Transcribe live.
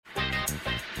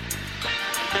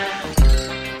All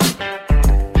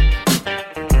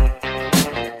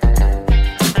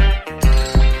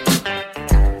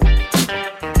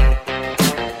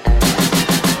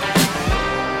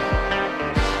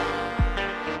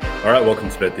right, welcome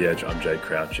to Bet the Edge. I'm Jay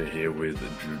Croucher here with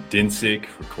Drew Dinsick,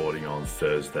 recording on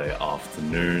Thursday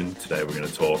afternoon. Today we're going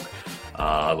to talk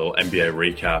a little NBA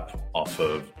recap off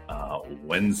of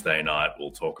Wednesday night.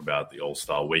 We'll talk about the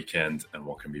All-Star weekend and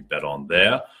what can be bet on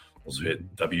there. Also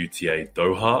hit WTA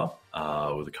Doha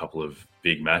with a couple of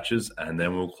big matches, and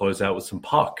then we'll close out with some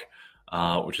puck,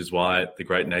 which is why the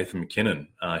great Nathan McKinnon,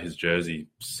 his jersey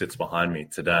sits behind me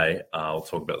today. I'll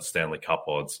talk about the Stanley Cup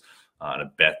odds and a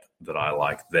bet that I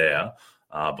like there.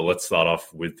 But let's start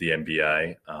off with the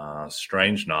NBA.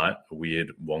 Strange night, two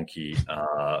weird, wonky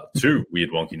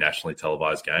nationally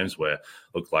televised games where it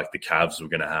looked like the Cavs were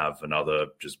going to have another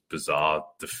just bizarre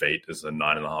defeat as a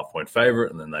 9.5-point favorite,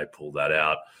 and then they pulled that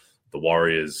out. The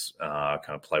Warriors kind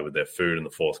of play with their food in the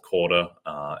fourth quarter,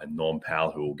 and Norm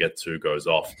Powell, who we'll get to, goes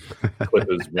off.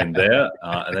 Clippers win there.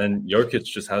 And then Jokic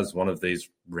just has one of these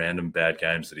random bad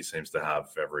games that he seems to have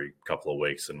every couple of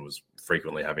weeks and was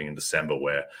frequently having in December,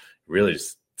 where he really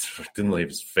just didn't leave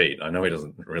his feet. I know he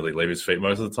doesn't really leave his feet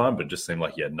most of the time, but it just seemed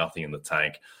like he had nothing in the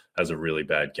tank, has a really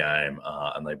bad game,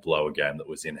 and they blow a game that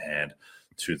was in hand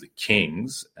to the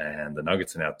Kings, and the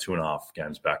Nuggets are now 2.5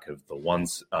 games back of the one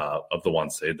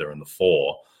seed. They're in the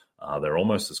 4. They're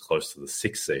almost as close to the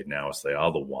 6 seed now as they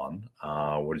are the 1.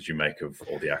 What did you make of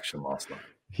all the action last night?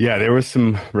 Yeah, there were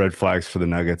some red flags for the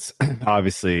Nuggets.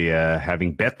 Obviously,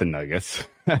 having bet the Nuggets,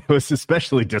 I was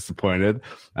especially disappointed.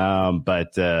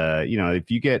 But if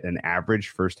you get an average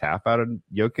first half out of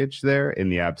Jokic there in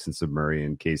the absence of Murray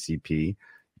and KCP,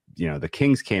 the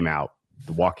Kings came out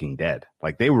the Walking Dead.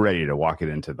 Like, they were ready to walk it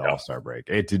into the All-Star break.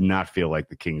 It did not feel like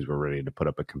the Kings were ready to put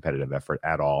up a competitive effort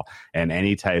at all. And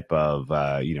any type of,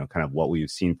 kind of what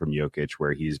we've seen from Jokic,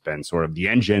 where he's been sort of the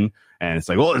engine, and it's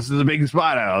like, well, this is a big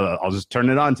spot, I'll just turn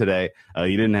it on today.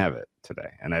 You didn't have it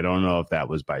today. And I don't know if that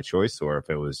was by choice or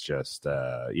if it was just,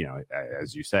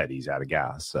 as you said, he's out of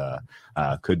gas.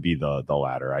 Could be the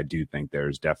latter. I do think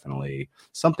there's definitely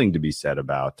something to be said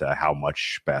about how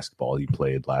much basketball he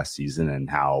played last season and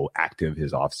how active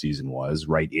his offseason was,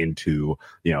 right into,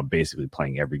 basically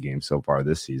playing every game so far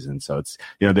this season. So it's,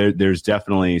 there's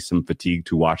definitely some fatigue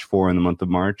to watch for in the month of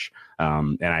March.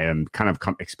 And I am kind of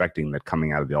expecting that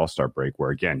coming out of the All-Star break, where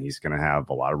again, he's going to have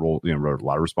a lot of a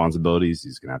lot of responsibilities.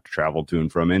 He's going to have to travel to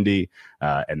and from Indy,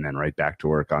 and then right back to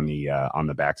work on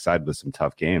the backside with some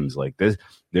tough games like this.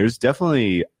 There's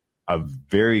definitely a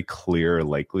very clear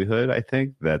likelihood, I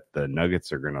think, that the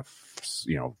Nuggets are going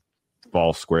to,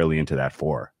 fall squarely into that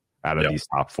 4 out of these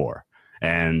top 4.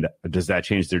 And does that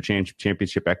change their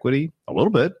championship equity? A little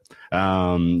bit.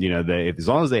 As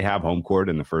long as they have home court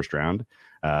in the first round,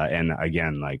 and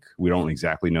again, like, we don't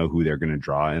exactly know who they're going to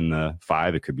draw in the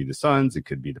 5. It could be the Suns. It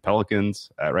could be the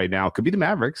Pelicans right now. It could be the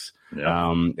Mavericks.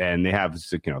 Yeah. And they have,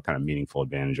 kind of meaningful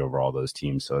advantage over all those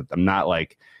teams. So I'm not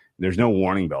like, there's no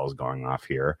warning bells going off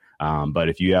here. But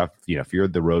if you have, if you're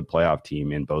the road playoff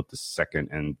team in both the second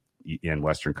and in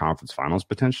Western Conference Finals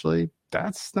potentially,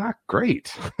 that's not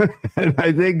great. And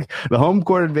I think the home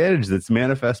court advantage that's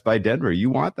manifest by Denver,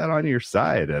 you want that on your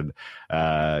side. And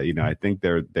I think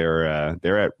they're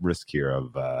at risk here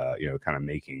of kind of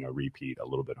making a repeat a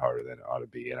little bit harder than it ought to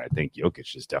be. And I think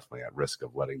Jokic is definitely at risk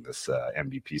of letting this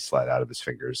MVP slide out of his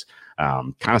fingers.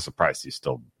 Kind of surprised he's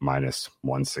still minus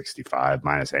 165,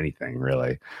 minus anything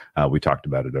really. We talked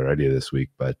about it already this week,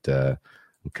 but I'm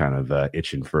kind of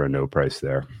itching for a no price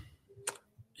there.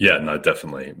 Yeah, no,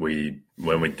 definitely.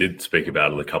 When we did speak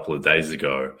about it a couple of days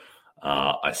ago,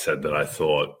 I said that I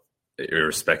thought,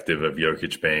 irrespective of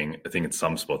Jokic being, I think in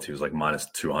some spots he was like minus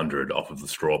 200 off of the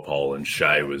straw poll, and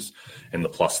Shea was in the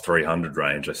plus 300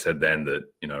 range. I said then that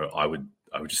I would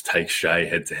just take Shea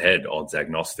head to head, odds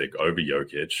agnostic, over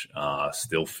Jokic.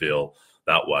 Still feel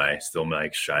that way. Still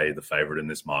make Shea the favorite in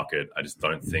this market. I just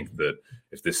don't think that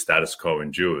if this status quo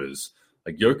endures,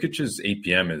 like, Jokic's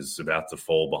EPM is about to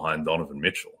fall behind Donovan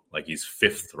Mitchell. Like, he's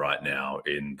 5th right now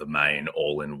in the main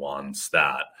all-in-one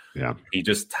stat. Yeah, he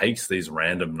just takes these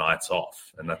random nights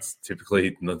off, and that's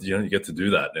typically, you get to do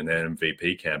that in an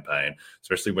MVP campaign,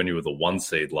 especially when you were the 1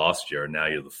 seed last year and now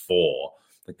you're the 4.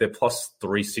 Like, they're plus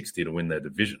 360 to win their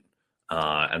division,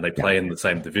 and they play in the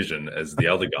same division as the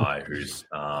other guy who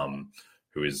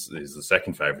is the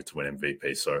second favorite to win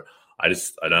MVP. So I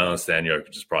don't understand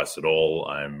Jokic's price at all.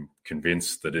 I'm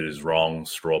convinced that it is wrong.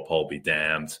 Straw poll be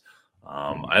damned.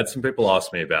 I had some people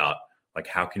ask me about, like,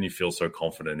 how can you feel so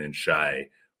confident in Shea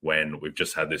when we've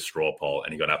just had this straw poll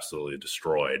and he got absolutely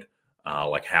destroyed?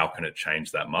 Like, how can it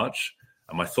change that much?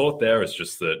 And my thought there is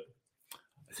just that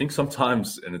I think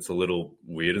sometimes, and it's a little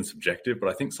weird and subjective, but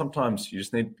I think sometimes you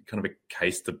just need kind of a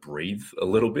case to breathe a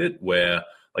little bit where,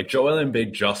 like, Joel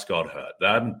Embiid just got hurt.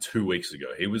 That happened 2 weeks ago.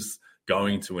 He was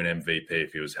going to an MVP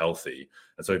if he was healthy.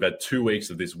 And so we've had 2 weeks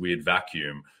of this weird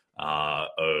vacuum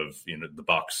of, the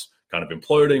Bucks kind of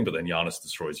imploding, but then Giannis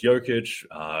destroys Jokic.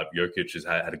 Jokic has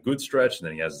had a good stretch, and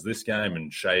then he has this game,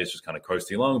 and Shea is just kind of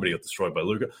coasting along, but he got destroyed by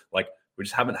Luka. Like, we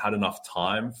just haven't had enough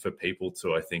time for people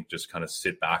to, I think, just kind of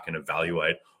sit back and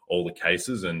evaluate all the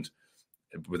cases. And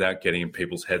without getting in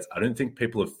people's heads, I don't think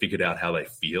people have figured out how they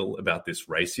feel about this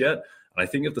race yet. And I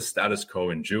think if the status quo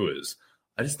endures,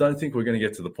 I just don't think we're going to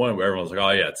get to the point where everyone's like,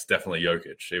 oh, yeah, it's definitely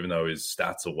Jokic, even though his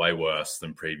stats are way worse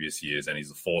than previous years and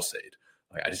he's a 4 seed.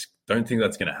 Like, I just don't think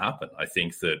that's going to happen. I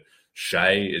think that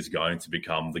Shea is going to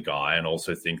become the guy, and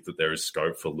also think that there is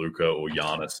scope for Luka or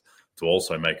Giannis to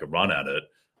also make a run at it.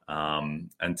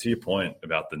 And to your point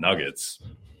about the Nuggets,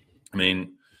 I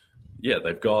mean, yeah,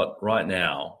 they've got right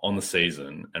now on the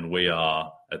season, and we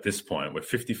are at this point, we're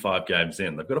 55 games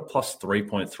in, they've got a plus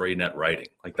 3.3 net rating.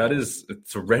 Like,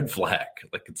 it's a red flag.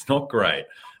 Like, it's not great.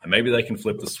 And maybe they can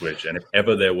flip the switch. And if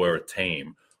ever there were a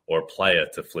team or a player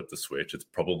to flip the switch, it's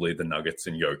probably the Nuggets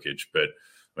and Jokic. But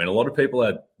I mean, a lot of people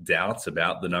had doubts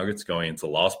about the Nuggets going into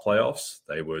last playoffs.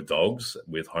 They were dogs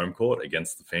with home court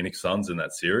against the Phoenix Suns in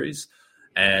that series.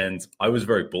 And I was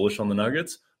very bullish on the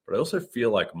Nuggets, but I also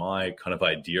feel like my kind of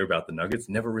idea about the Nuggets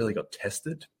never really got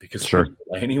tested because they didn't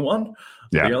play anyone.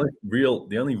 Yeah.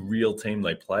 The only real team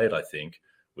they played, I think,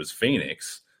 was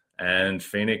Phoenix. And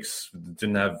Phoenix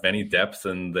didn't have any depth,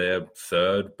 and their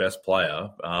third best player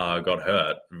got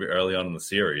hurt early on in the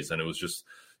series. And it was just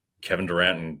Kevin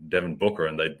Durant and Devin Booker,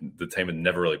 and the team had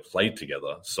never really played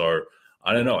together. So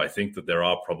I don't know. I think that there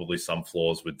are probably some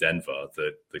flaws with Denver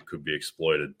that could be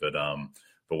exploited. But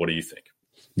what do you think?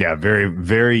 Yeah, very,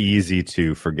 very easy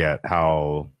to forget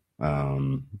how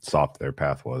soft their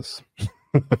path was.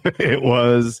 It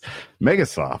was mega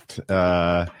soft.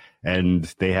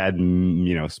 And they had,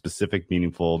 specific,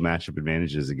 meaningful matchup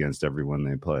advantages against everyone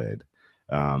they played.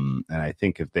 And I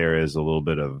think if there is a little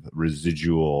bit of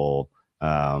residual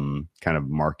kind of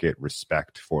market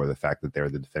respect for the fact that they're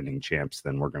the defending champs,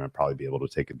 then we're going to probably be able to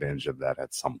take advantage of that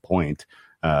at some point.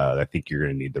 I think you're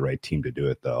going to need the right team to do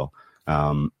it, though.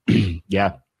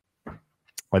 Yeah,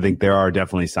 I think there are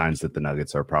definitely signs that the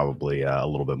Nuggets are probably a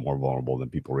little bit more vulnerable than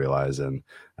people realize. And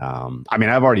I mean,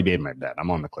 I've already made my bet. I'm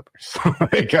on the Clippers.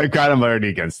 I'm kind of already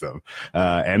against them.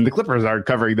 And the Clippers are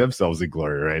covering themselves in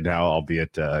glory right now,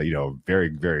 albeit, very,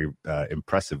 very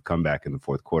impressive comeback in the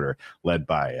fourth quarter, led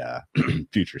by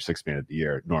future Sixth Man of the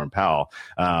Year, Norm Powell.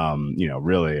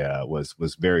 Really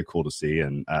was very cool to see.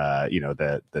 And,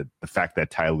 the fact that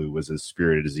Ty Lue was as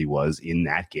spirited as he was in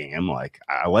that game, like,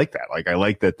 I like that. Like, I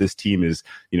like that this team is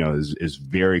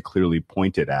very clearly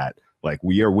pointed at, like,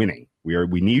 we are winning.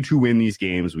 We need to win these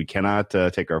games. We cannot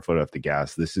take our foot off the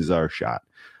gas. This is our shot.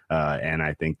 And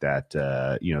I think that,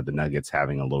 the Nuggets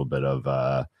having a little bit of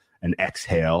an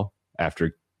exhale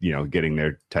after, getting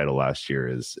their title last year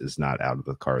is not out of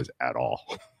the cards at all.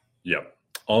 Yep.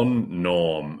 On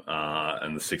Norm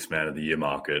and the Sixth Man of the Year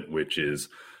market, which is,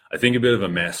 I think, a bit of a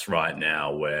mess right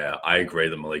now, where I agree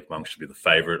that Malik Monk should be the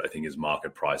favorite. I think his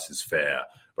market price is fair.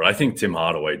 But I think Tim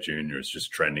Hardaway Jr. is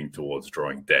just trending towards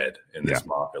drawing dead in this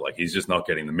market. Like, he's just not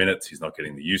getting the minutes. He's not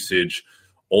getting the usage.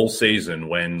 All season,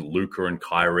 when Luka and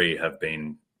Kyrie have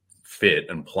been fit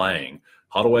and playing,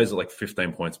 Hardaway's at like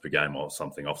 15 points per game or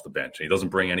something off the bench. And he doesn't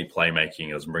bring any playmaking.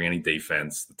 He doesn't bring any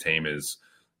defense. The team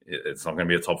it's not going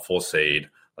to be a top 4 seed.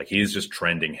 Like, he's just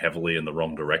trending heavily in the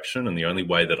wrong direction. And the only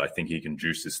way that I think he can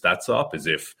juice his stats up is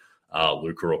if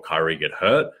Luka or Kyrie get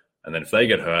hurt. And then if they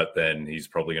get hurt, then he's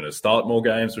probably going to start more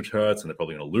games, which hurts, and they're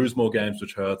probably going to lose more games,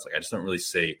 which hurts. Like, I just don't really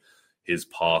see his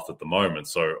path at the moment.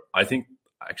 So I think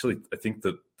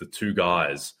that the two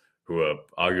guys who are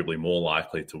arguably more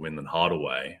likely to win than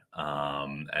Hardaway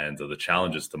and are the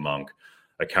challengers to Monk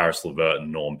are Karis LeVert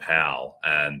and Norm Powell.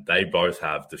 And they both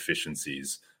have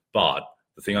deficiencies. But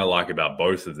the thing I like about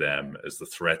both of them as the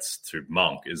threats to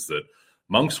Monk is that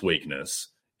Monk's weakness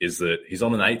is that he's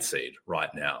on an 8 seed right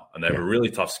now, and they have a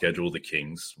really tough schedule, the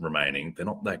Kings remaining. They're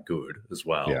not that good as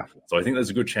well. Yeah. So I think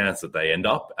there's a good chance that they end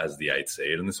up as the 8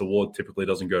 seed, and this award typically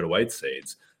doesn't go to 8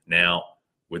 seeds. Now,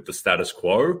 with the status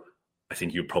quo, I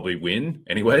think you'd probably win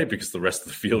anyway, because the rest of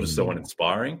the field is so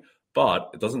uninspiring, but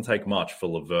it doesn't take much for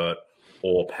LeVert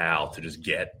or Powell to just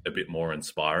get a bit more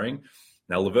inspiring.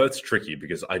 Now, LeVert's tricky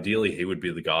because ideally he would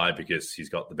be the guy because he's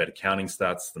got the better counting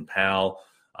stats than Powell.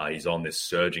 He's on this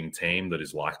surging team that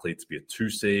is likely to be a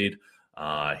 2 seed.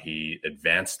 He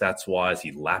advanced stats-wise.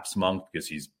 He laps Monk because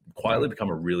he's quietly become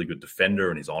a really good defender,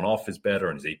 and his on-off is better,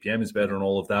 and his EPM is better, and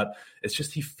all of that. It's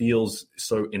just he feels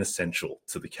so inessential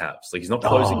to the Cavs. Like, he's not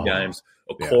closing games.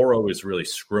 Okoro is really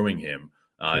screwing him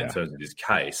in terms of his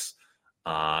case.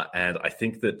 And I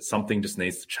think that something just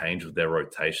needs to change with their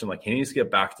rotation. Like, he needs to get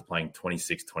back to playing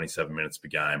 26, 27 minutes per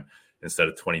game instead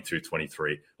of 22,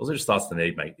 23. Also just starts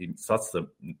to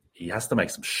he has to make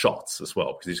some shots as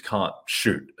well, because he just can't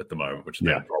shoot at the moment, which has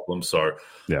been a problem. So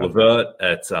LeVert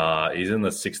he's in the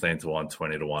 16-1,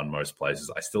 20-1 most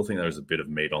places. I still think there's a bit of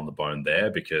meat on the bone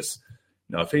there, because,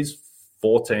 you know, if he's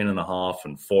 14.5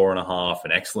 and 4.5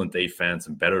 and excellent defense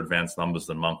and better advanced numbers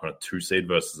than Monk on a 2 seed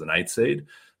versus an 8 seed,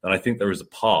 then I think there is a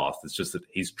path. It's just that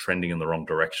he's trending in the wrong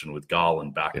direction with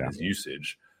Garland back in his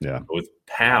usage. Yeah. But with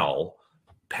Powell,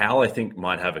 I think,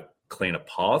 might have a cleaner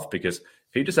path, because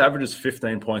if he just averages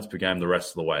 15 points per game the rest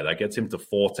of the way, that gets him to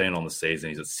 14 on the season.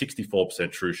 He's at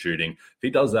 64% true shooting. If he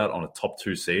does that on a top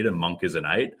 2 seed and Monk is an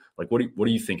 8, like, what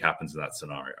do you think happens in that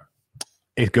scenario?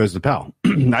 It goes to Powell.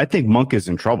 I think Monk is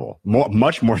in trouble,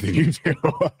 much more than you do.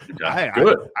 Good. I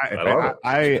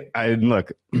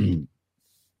look.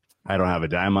 I don't have a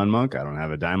dime on Monk. I don't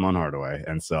have a dime on Hardaway,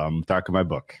 and so I'm talking my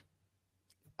book.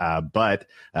 But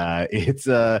it's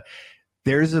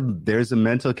there's a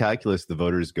mental calculus the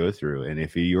voters go through, and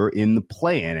if you're in the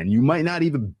play-in, and you might not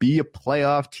even be a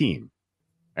playoff team,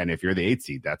 and if you're the 8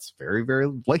 seed, that's very, very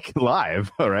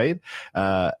live, all right?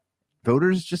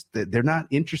 Voters just, they're not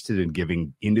interested in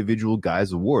giving individual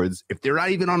guys awards if they're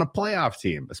not even on a playoff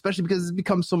team, especially because it's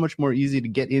become so much more easy to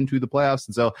get into the playoffs.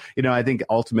 And so, you know, I think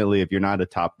ultimately, if you're not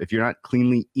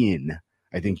cleanly in,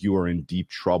 I think you are in deep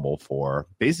trouble for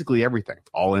basically everything,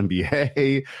 all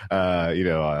NBA,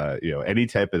 any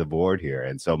type of award here.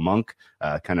 And so Monk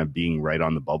kind of being right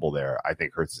on the bubble there, I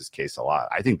think hurts his case a lot.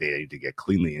 I think they need to get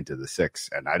cleanly into the 6,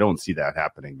 and I don't see that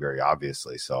happening very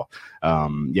obviously. So,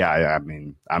 I'm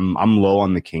low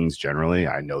on the Kings generally.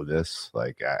 I know this.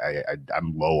 Like,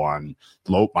 I'm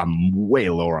way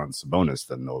lower on Sabonis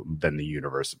than the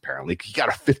universe apparently. He got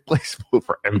a 5th place vote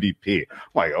for MVP. I'm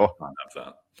like,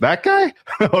 that guy?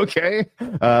 Okay.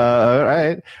 All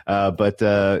right. But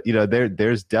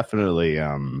there's definitely,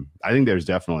 I think there's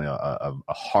definitely a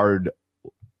hard,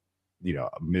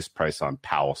 misprice on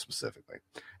Powell specifically.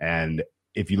 And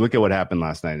if you look at what happened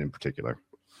last night in particular,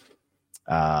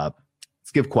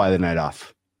 let's give Kawhi the night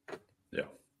off. Yeah.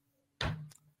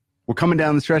 We're coming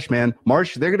down the stretch, man.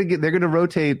 March, they're going to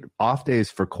rotate off days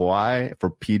for Kawhi,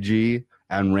 for PG,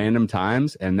 and random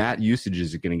times. And that usage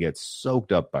is going to get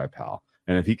soaked up by Powell.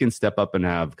 And if he can step up and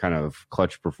have kind of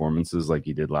clutch performances like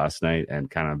he did last night and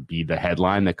kind of be the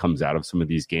headline that comes out of some of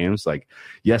these games, like,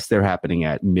 yes, they're happening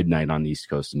at midnight on the East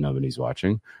Coast and nobody's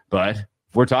watching. But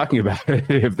if we're talking about it,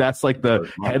 if that's like the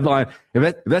headline,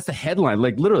 if that's the headline,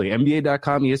 like literally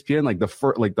NBA.com, ESPN, like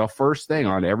the first thing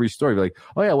on every story, like,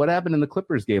 oh yeah, what happened in the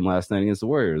Clippers game last night against the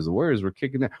Warriors? The Warriors were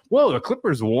kicking that. Whoa, the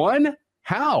Clippers won?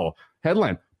 How?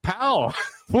 Headline. Powell,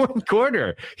 4th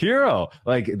quarter, hero.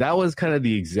 Like, that was kind of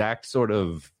the exact sort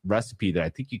of recipe that I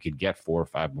think you could get 4 or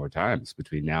 5 more times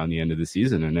between now and the end of the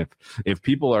season. And if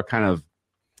people are kind of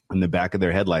in the back of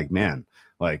their head, like, man,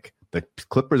 like, the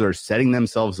Clippers are setting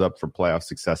themselves up for playoff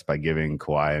success by giving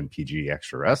Kawhi and PG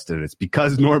extra rest, and it's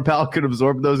because Norm Powell could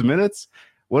absorb those minutes.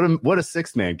 What a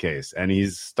 6-man case, and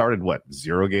he's started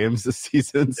 0 games this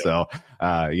season. Yeah. So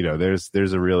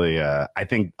there's a really I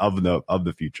think of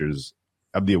the futures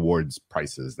of the awards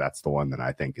prices, that's the one that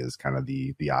I think is kind of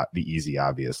the easy,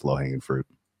 obvious, low-hanging fruit.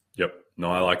 Yep.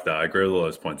 No, I like that. I agree with all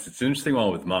those points. It's an interesting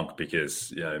one with Monk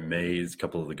because, me, a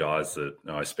couple of the guys that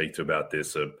I speak to about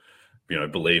this are,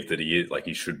 believe that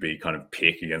he should be kind of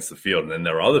pick against the field. And then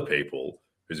there are other people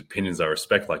whose opinions I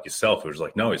respect, like yourself, who's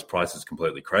like, no, his price is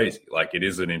completely crazy. Like, it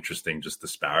is an interesting just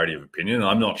disparity of opinion.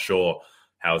 I'm not sure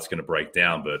how it's going to break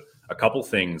down, but a couple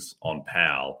things on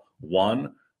Powell.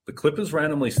 One, the Clippers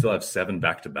randomly still have 7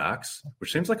 back-to-backs,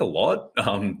 which seems like a lot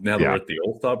now that we're at the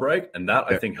All-Star break. And that,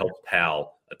 I think, helps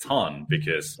Powell a ton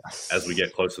because as we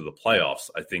get closer to the playoffs,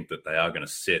 I think that they are going to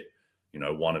sit,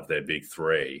 one of their big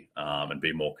 3 and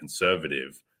be more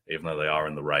conservative, even though they are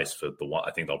in the race for the one.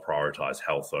 I think they'll prioritize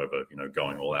health over,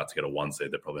 going all out to get a 1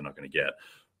 seed they're probably not going to get.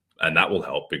 And that will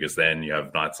help because then you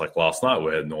have nights like last night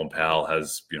where Norm Powell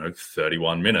has,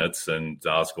 31 minutes and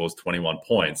scores 21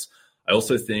 points. I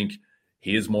also think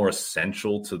he is more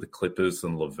essential to the Clippers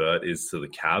than LeVert is to the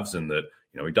Cavs in that,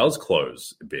 he does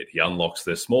close a bit. He unlocks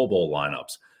their small ball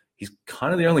lineups. He's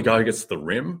kind of the only guy who gets to the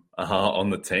rim on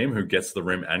the team, who gets the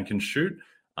rim and can shoot.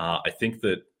 I think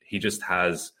that he just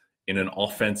has, in an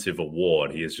offensive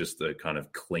award, he is just a kind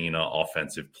of cleaner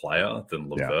offensive player than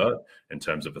LeVert in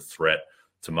terms of a threat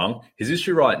to Monk. His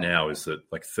issue right now is that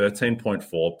like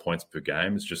 13.4 points per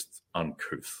game is just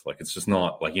uncouth. Like it's just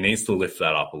not like he needs to lift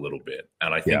that up a little bit.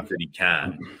 And I think that he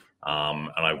can.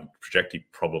 And I project he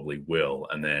probably will.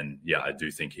 And then, I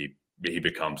do think he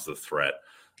becomes the threat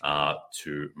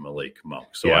to Malik Monk.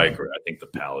 So I agree. I think the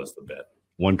Powell is the bet.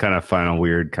 One kind of final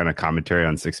weird kind of commentary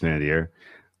on 6 Man of the Year.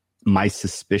 My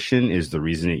suspicion is the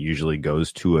reason it usually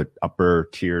goes to an upper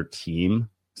tier team,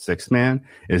 6 man,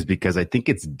 is because I think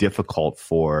it's difficult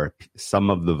for some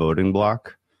of the voting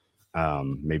block,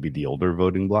 maybe the older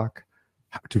voting block,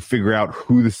 to figure out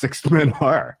who the 6 men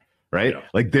are, right? Yeah.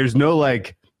 Like there's no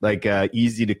like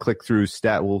easy to click through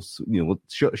stat. Well,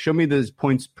 show me the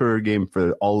points per game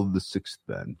for all of the 6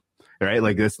 men. Right.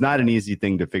 Like it's not an easy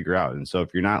thing to figure out. And so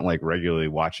if you're not like regularly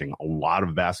watching a lot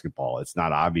of basketball, it's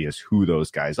not obvious who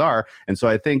those guys are. And so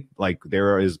I think like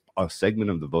there is a segment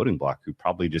of the voting block who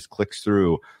probably just clicks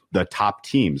through the top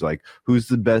teams. Like who's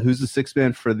the best, who's the 6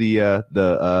 man for the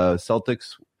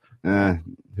Celtics?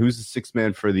 Who's the 6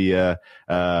 man for the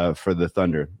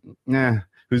Thunder?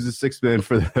 Who's the 6 man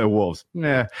for the Wolves?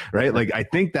 Yeah, right. Like I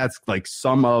think that's like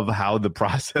some of how the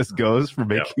process goes for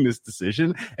making this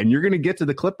decision. And you're going to get to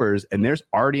the Clippers, and there's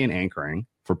already an anchoring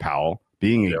for Powell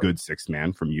being a good 6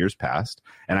 man from years past.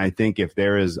 And I think if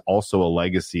there is also a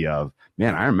legacy of,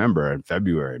 man, I remember in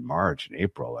February, March, and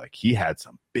April, like he had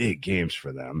some big games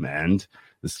for them, and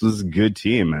this was a good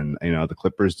team. And the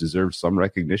Clippers deserve some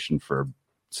recognition for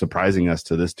surprising us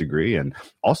to this degree. And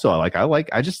also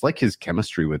I just like his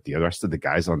chemistry with the rest of the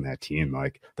guys on that team.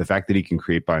 Like the fact that he can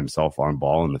create by himself on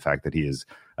ball, and the fact that he is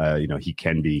he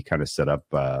can be kind of set up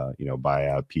by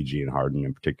PG and Harden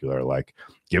in particular. Like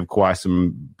give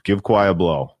Kawhi a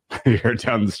blow here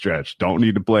down the stretch. Don't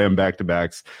need to play him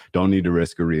back-to-backs, don't need to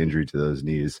risk a re-injury to those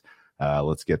knees.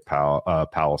 Let's get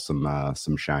Powell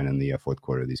some shine in the fourth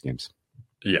quarter of these games.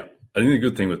 I think the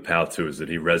good thing with Powell too is that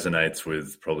he resonates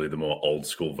with probably the more old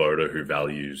school voter who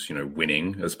values,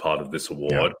 winning as part of this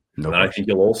award. And I think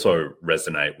he'll also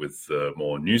resonate with the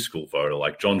more new school voter.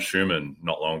 Like John Schumann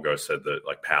not long ago said that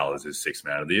like Powell is his 6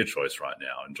 man of the year choice right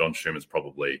now. And John Schumann's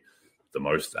probably the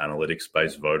most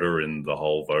analytics-based voter in the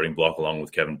whole voting block, along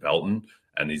with Kevin Pelton.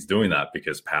 And he's doing that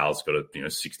because Powell's got a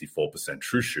 64%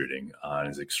 true shooting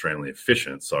and is extremely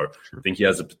efficient. So I think he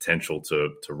has the potential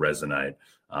to resonate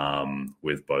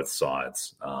with both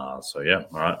sides. All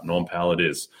right, Norm Powell it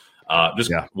is.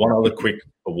 One other quick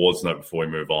awards note before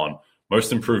we move on.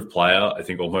 Most improved player, I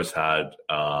think almost had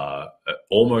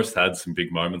some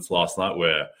big moments last night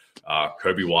where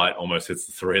Kobe White almost hits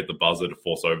the 3 at the buzzer to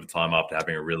force overtime after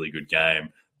having a really good game.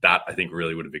 That I think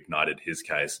really would have ignited his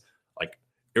case. Like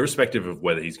irrespective of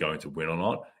whether he's going to win or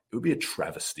not, it would be a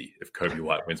travesty if Kobe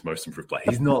White wins most improved player.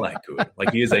 He's not that good.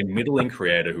 Like he is a middling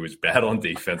creator who is bad on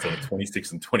defense on a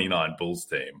 26-29 Bulls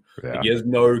team. Yeah. Like, he has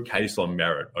no case on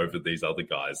merit over these other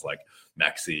guys like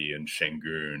Maxey and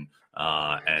Şengün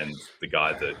and the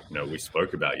guy that we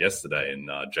spoke about yesterday in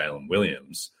Jalen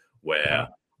Williams, where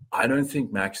I don't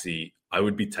think Maxey. I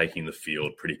would be taking the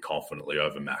field pretty confidently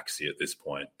over Maxey at this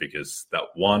point because that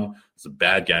one was a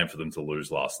bad game for them to lose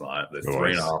last night. They're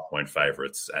 3.5 point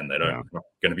favorites, and they're not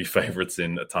going to be favorites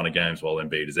in a ton of games while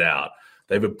Embiid is out.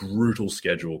 They have a brutal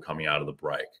schedule coming out of the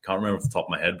break. Can't remember off the top of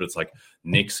my head, but it's like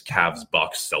Knicks, Cavs,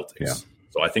 Bucks, Celtics. Yeah.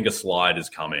 So I think a slide is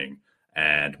coming,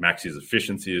 and Maxey's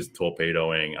efficiency is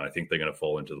torpedoing, and I think they're going to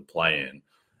fall into the play-in.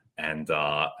 And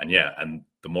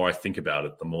the more I think about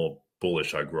it, the more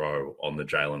bullish I grow on the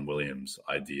Jalen Williams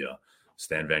idea.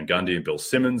 Stan Van Gundy and Bill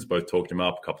Simmons both talked him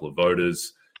up, a couple of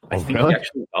voters. I think he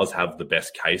actually does have the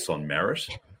best case on merit,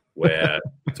 where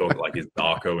you talk like his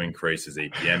Darko increase, his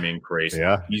EPM increase.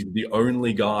 Yeah. He's the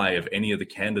only guy of any of the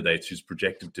candidates who's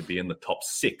projected to be in the top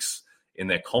 6 in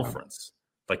their conference,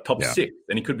 like top 6.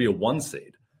 And he could be a 1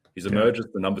 seed. He's emerged as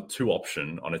the number 2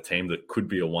 option on a team that could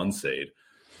be a 1 seed.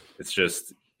 It's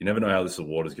just, you never know how this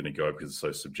award is going to go because it's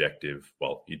so subjective.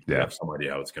 Well, you have some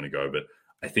idea how it's going to go, but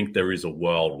I think there is a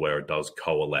world where it does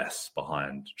coalesce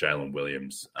behind Jalen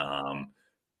Williams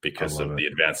because of the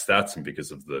advanced stats and because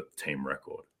of the team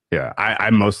record. Yeah, I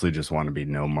mostly just want to be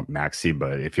no Maxey,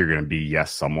 but if you're going to be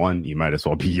yes someone, you might as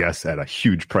well be yes at a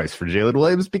huge price for Jalen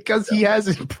Williams because he has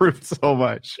improved so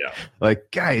much. Yeah.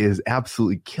 Like, guy is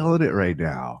absolutely killing it right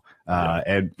now.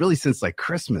 And really since like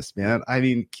Christmas, man, I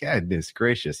mean, goodness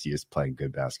gracious, he is playing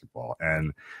good basketball.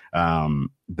 And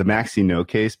the Maxey no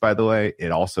case, by the way,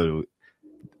 it also,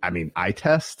 I mean, eye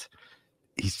test,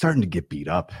 he's starting to get beat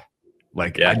up.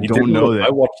 Like, I don't know that. I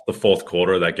watched the fourth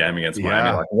quarter of that game against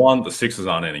Miami. Like, 1, the Sixers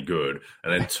aren't any good.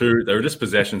 And then 2, there were just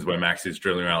possessions where Maxey's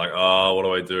drilling around like, oh, what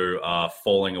do I do?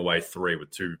 Falling away 3 with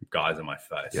 2 guys in my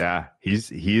face. Yeah,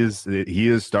 he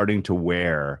is starting to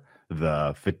wear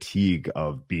the fatigue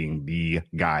of being the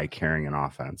guy carrying an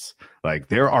offense. Like,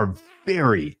 there are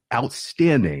very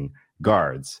outstanding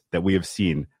guards that we have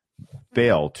seen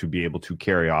fail to be able to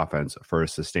carry offense for a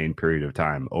sustained period of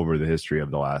time over the history of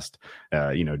the last,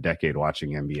 decade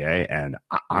watching NBA. And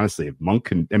honestly, if Monk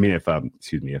can,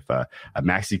 if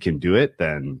Maxey can do it,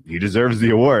 then he deserves the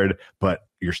award. But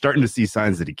you're starting to see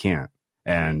signs that he can't.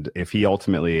 And if he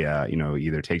ultimately,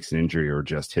 either takes an injury or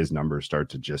just his numbers start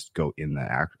to just go in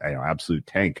the absolute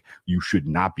tank, you should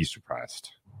not be surprised.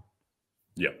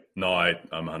 Yeah, no, I'm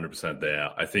 100% there.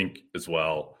 I think as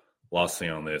well, last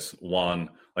thing on this, one,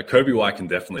 like Kobe White can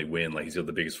definitely win. Like, he's got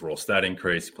the biggest raw stat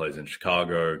increase. He plays in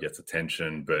Chicago, gets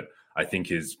attention, but I think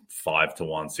his 5-1,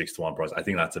 6-1 price, I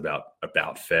think that's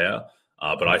about fair.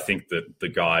 But I think that the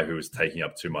guy who is taking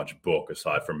up too much book,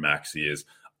 aside from Maxey, is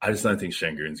I just don't think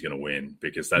Şengün's going to win,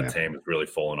 because that team has really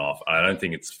fallen off. I don't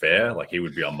think it's fair. Like, he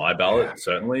would be on my ballot,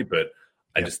 certainly, but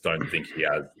I just don't think he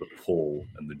has the pull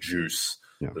and the juice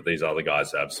that these other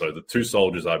guys have. So the two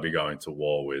soldiers I'd be going to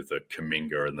war with are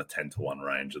Kuminga in the 10-1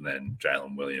 range, and then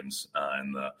Jalen Williams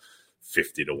in the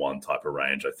 50-1 type of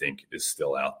range, I think, is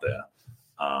still out there.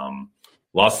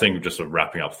 Last thing, just a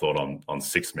wrapping up thought on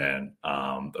six-man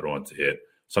that I want to hit.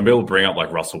 Some people bring up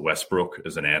like Russell Westbrook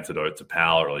as an antidote to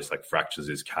Powell, or at least like fractures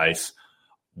his case.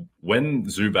 When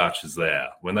Zubac is there,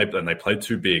 when they play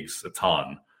two bigs a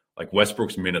ton, like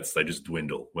Westbrook's minutes, they just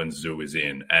dwindle when Zoo is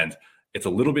in. And it's a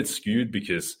little bit skewed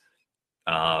because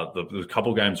the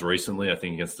couple games recently, I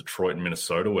think against Detroit and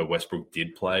Minnesota, where Westbrook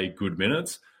did play good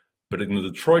minutes. But in the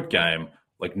Detroit game,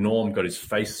 like Norm got his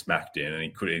face smacked in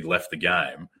and he left the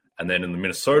game. And then in the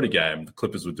Minnesota game, the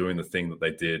Clippers were doing the thing that they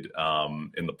did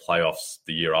in the playoffs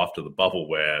the year after the bubble,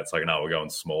 where it's like, no, we're going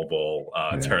small ball,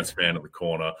 Terrence Mann at the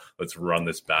corner, let's run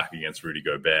this back against Rudy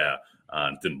Gobert.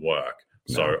 And it didn't work.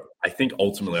 No. So I think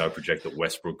ultimately I project that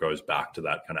Westbrook goes back to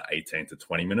that kind of 18 to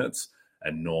 20 minutes,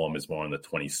 and Norm is more in the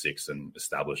 26 and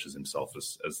establishes himself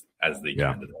as the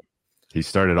candidate. He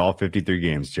started all 53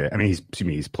 games, Jay.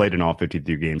 He's played in all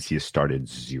 53 games. He has started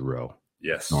 0.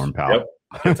 Yes. Norm Powell. Yep.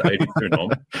 It's 82, Norm.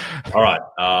 All right.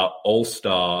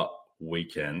 All-Star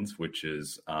Weekend, which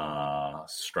is a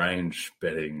strange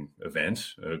betting event,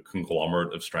 a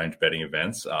conglomerate of strange betting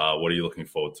events. What are you looking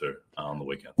forward to on the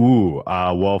weekend?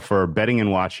 Well, for betting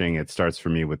and watching, it starts for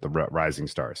me with the Rising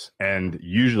Stars. And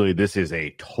usually this is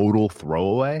a total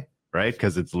throwaway, right?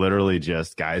 Because it's literally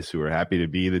just guys who are happy to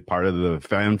be the part of the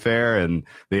fanfare, and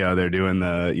they're doing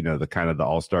the kind of the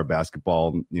all-star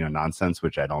basketball nonsense,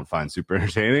 which I don't find super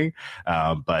entertaining.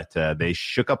 But they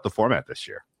shook up the format this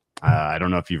year. I don't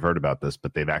know if you've heard about this,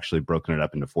 but they've actually broken it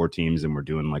up into 4 teams, and we're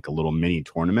doing like a little mini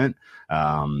tournament.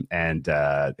 And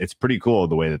it's pretty cool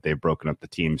the way that they've broken up the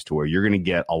teams to where you're going to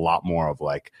get a lot more of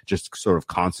like just sort of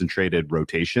concentrated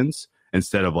rotations,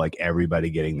 instead of like everybody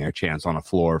getting their chance on a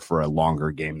floor for a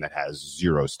longer game that has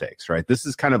 0 stakes, right? This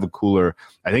is kind of a cooler,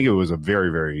 I think it was a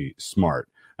very, very smart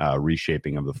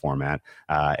reshaping of the format.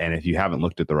 And if you haven't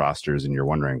looked at the rosters and you're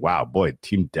wondering, wow, boy,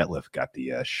 Team Detlef got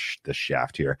the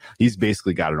shaft here. He's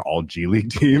basically got an all G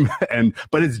League team,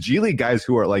 but it's G League guys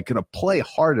who are like going to play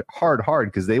hard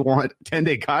because they want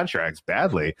 10-day contracts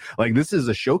badly. Like, this is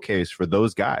a showcase for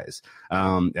those guys.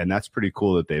 And that's pretty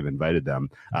cool that they've invited them.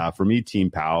 For me,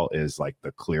 Team Powell is like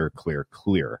the clear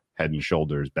head and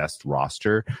shoulders best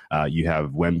roster. You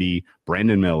have Wemby,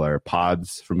 Brandon Miller,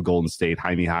 Pods from Golden State,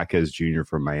 Jaime Jaquez Jr.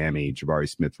 from Miami, Jabari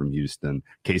Smith from Houston,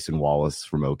 Cason Wallace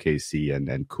from OKC,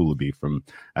 and Kulabi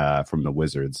from the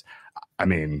Wizards. I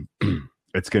mean,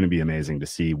 it's going to be amazing to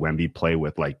see Wemby play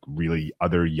with like really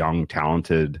other young,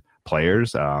 talented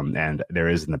players. And there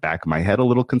is in the back of my head a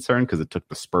little concern because it took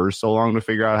the Spurs so long to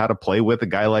figure out how to play with a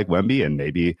guy like Wemby, and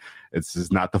maybe it's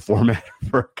just not the format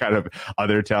for kind of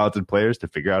other talented players to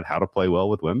figure out how to play well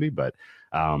with Wemby. But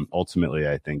ultimately,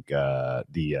 I think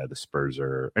the Spurs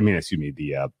are,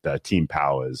 the Team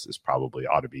Pow is probably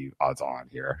ought to be odds on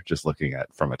here, just looking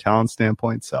at from a talent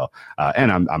standpoint. So,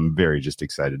 and I'm very just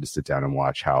excited to sit down and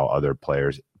watch how other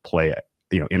players play,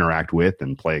 interact with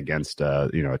and play against, a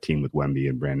team with Wemby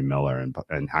and Brandon Miller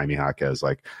and Jaime Jaquez.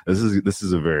 Like, this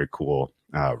is a very cool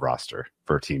roster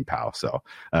for Team Pow. So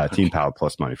Team Pow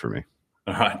plus money for me.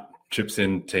 All right. Chips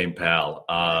in Team Pal.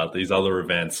 These other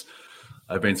events,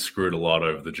 I've been screwed a lot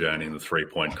over the journey in the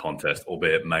 3-point contest,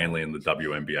 albeit mainly in the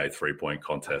WNBA 3-point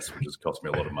contest, which has cost me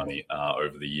a lot of money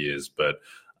over the years. But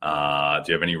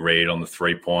do you have any read on the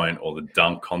 3-point or the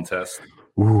dunk contest?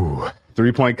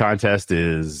 3-point contest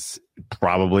is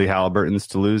probably Halliburton's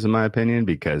to lose, in my opinion,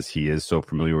 because he is so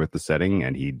familiar with the setting,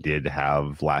 and he did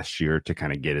have last year to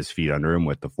kind of get his feet under him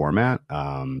with the format.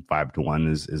 5-1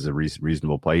 is a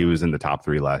reasonable play. He was in the top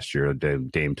 3 last year.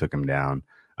 Dame took him down.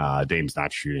 Dame's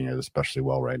not shooting it especially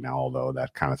well right now, although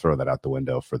that kind of throw that out the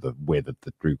window for the way that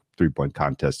the three-point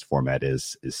contest format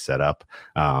is set up.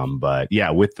 But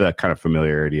yeah, with the kind of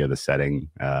familiarity of the setting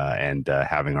and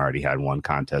having already had one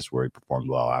contest where he performed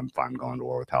well, I'm fine going to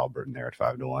war with Halliburton there at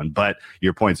 5-1. But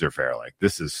your points are fair. Like,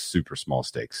 this is super small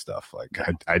stakes stuff. Like,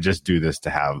 I just do this to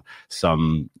have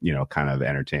some, kind of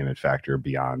entertainment factor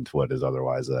beyond what is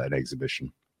otherwise an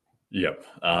exhibition. Yep.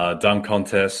 Dunk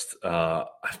contest. I'm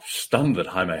stunned that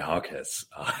Jaime Jaquez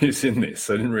is in this.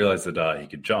 I didn't realize that he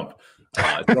could jump.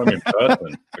 I saw him in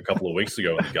person a couple of weeks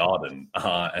ago in the Garden.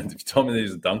 And if you told me that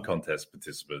he's a dunk contest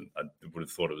participant, I would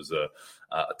have thought it was a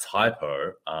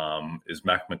typo. Is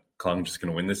Mac McClung just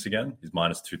going to win this again? He's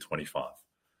minus 225.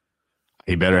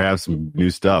 He better have some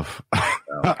new stuff.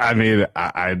 I mean,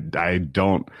 I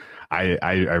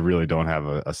really don't have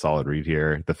a solid read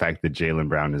here. The fact that Jaylen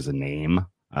Brown is a name,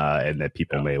 and that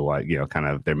people may want,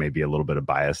 there may be a little bit of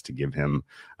bias to give him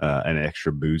an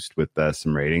extra boost with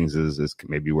some ratings is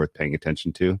maybe worth paying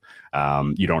attention to.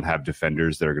 You don't have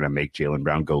defenders that are going to make Jaylen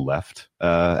Brown go left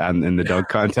in the dunk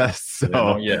contest.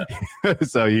 So,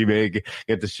 so you may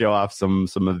get to show off some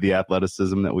of the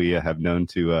athleticism that we have known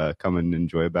to come and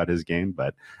enjoy about his game.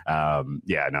 But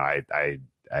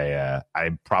I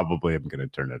probably am going to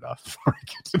turn it off before I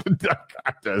get to the dunk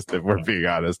contest, if we're being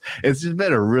honest. It's just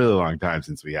been a really long time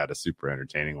since we had a super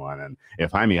entertaining one. And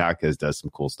if Jaime Jaquez does some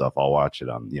cool stuff, I'll watch it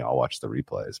I'll watch the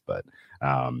replays. But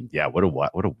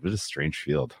what a strange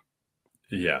field.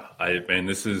 Yeah. I mean,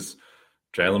 this is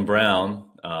Jaylen Brown,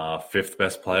 fifth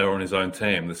best player on his own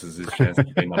team. This is his chance to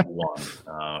be number one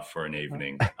for an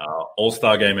evening.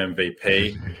 All-Star Game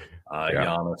MVP.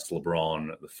 Giannis,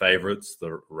 LeBron, the favorites,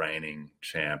 the reigning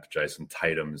champ. Jason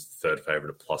Tatum is the third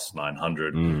favorite at plus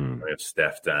 900. We have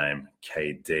Steph, Dame,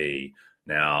 KD.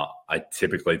 Now, I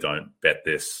typically don't bet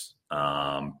this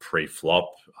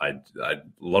pre-flop. A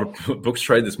lot of books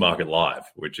trade this market live,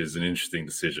 which is an interesting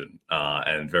decision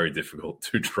and very difficult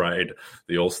to trade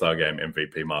the All-Star Game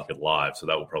MVP market live. So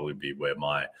that will probably be where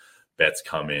my bets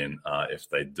come in if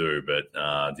they do. But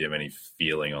do you have any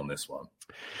feeling on this one?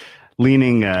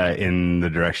 Leaning in the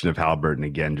direction of Halliburton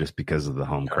again, just because of the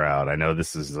home crowd. I know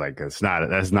this is that's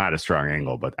not a strong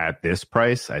angle, but at this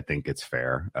price, I think it's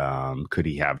fair. Could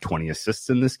he have 20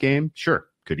 assists in this game? Sure.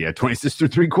 Could he have 20 assists through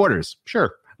three quarters?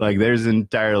 Sure. Like, there's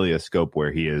entirely a scope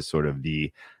where he is sort of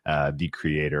the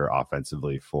creator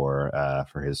offensively for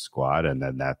his squad, and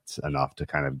then that's enough to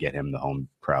kind of get him the home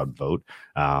crowd vote.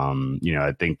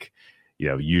 I think.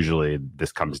 Usually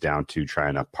this comes down to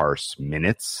trying to parse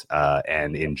minutes.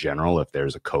 And in general, if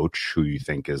there's a coach who you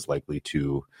think is likely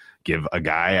to give a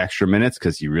guy extra minutes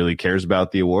because he really cares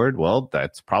about the award, well,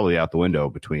 that's probably out the window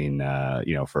between,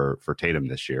 for Tatum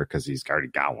this year, because he's already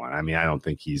got one. I mean, I don't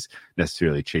think he's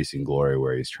necessarily chasing glory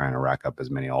where he's trying to rack up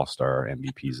as many all-star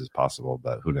MVPs as possible,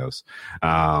 but who knows?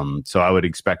 So I would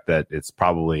expect that it's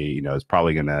probably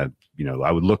going to,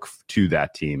 I would look to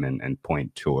that team and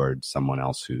point towards someone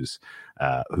else who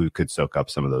could soak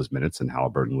up some of those minutes, and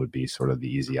Halliburton would be sort of the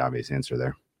easy, obvious answer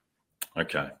there.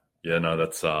 Okay. Yeah, no,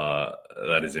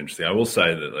 that is interesting. I will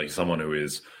say that, like, someone who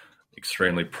is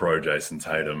extremely pro Jason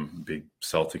Tatum, big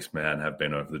Celtics man, have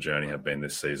been over the journey, have been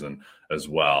this season as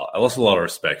well. I lost a lot of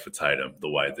respect for Tatum,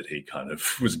 the way that he kind of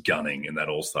was gunning in that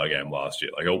All-Star game last year.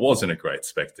 Like, it wasn't a great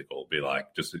spectacle. It'd be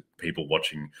like just people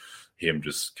watching him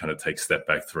just kind of take step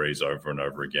back threes over and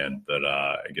over again. But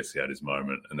I guess he had his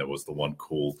moment, and there was the one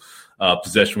cool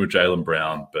possession with Jaylen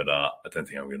Brown, but I don't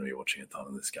think I'm going to be watching a ton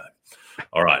of this game.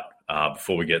 All right.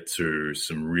 Before we get to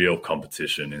some real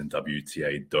competition in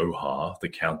WTA Doha, the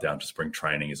countdown to spring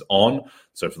training is on.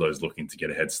 So for those looking to get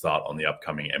a head start on the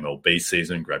upcoming MLB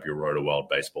season, grab your Roto World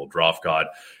Baseball Draft Guide.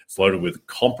 It's loaded with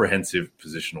comprehensive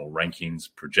positional rankings,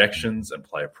 projections, and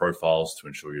player profiles to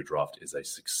ensure your draft is a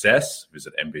success.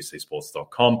 Visit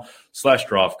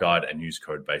NBCSports.com/draft guide and use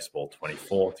code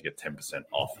BASEBALL24 to get 10%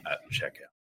 off at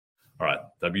checkout. All right,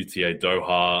 WTA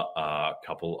Doha, a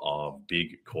couple of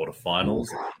big quarterfinals.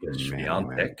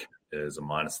 Swiatek is a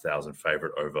minus 1,000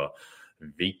 favorite over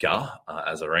Vika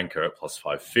Azarenka at plus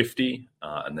 550.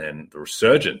 And then the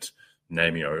resurgent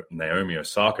Naomi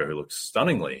Osaka, who looks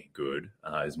stunningly good,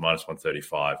 is minus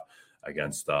 135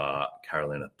 against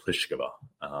Karolina Pliskova.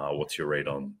 What's your read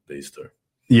on these two?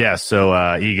 Yeah, so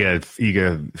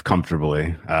Iga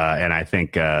comfortably, and I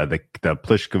think the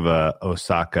Pliskova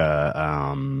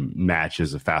Osaka match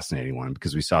is a fascinating one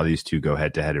because we saw these two go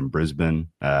head to head in Brisbane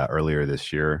earlier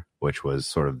this year, which was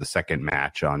sort of the second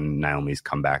match on Naomi's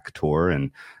comeback tour,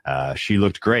 and she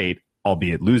looked great.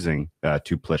 albeit losing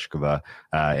to Pliskova.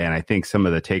 And I think some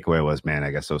of the takeaway was, man,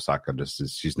 I guess Osaka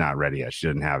she's not ready yet. She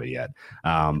didn't have it yet.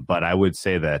 But I would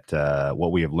say that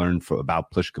what we have learned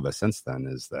about Pliskova since then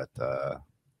is that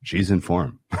she's in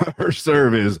form. Her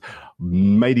serve is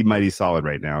mighty, mighty solid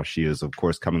right now. She is, of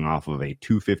course, coming off of a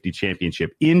 250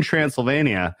 championship in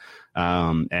Transylvania.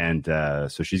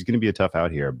 So she's going to be a tough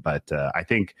out here. But I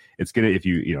think it's going to, if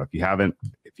you haven't,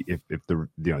 if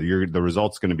the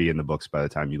result's going to be in the books by the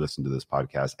time you listen to this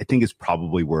podcast, I think it's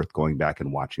probably worth going back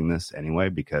and watching this anyway,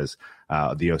 because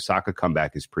the Osaka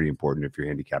comeback is pretty important if you're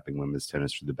handicapping women's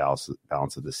tennis for the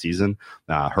balance of the season.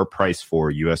 Her price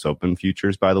for U.S. Open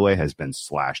futures, by the way, has been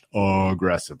slashed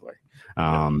aggressively.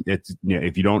 It's,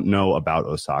 if you don't know about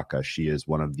Osaka, she has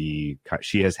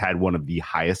had one of the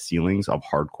highest ceilings of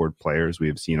hardcore players we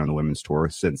have seen on the women's tour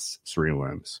since Serena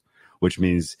Williams, which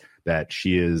means that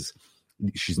she's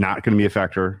not going to be a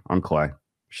factor on clay.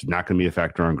 She's not going to be a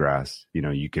factor on grass.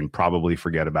 You can probably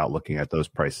forget about looking at those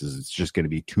prices. It's just going to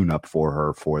be tune-up for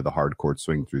her for the hard court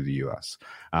swing through the U.S.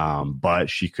 But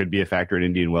she could be a factor at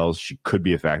Indian Wells. She could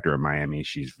be a factor at Miami.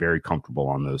 She's very comfortable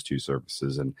on those two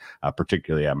surfaces, and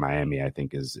particularly at Miami, I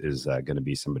think is going to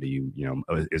be somebody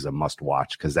is a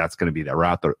must-watch, because that's going to be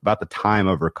about the time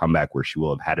of her comeback where she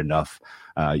will have had enough,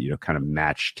 kind of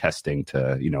match testing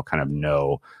to kind of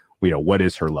know what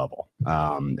is her level.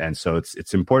 And so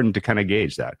it's important to kind of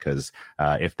gauge that, because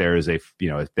if there's a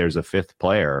fifth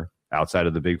player outside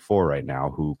of the big four right now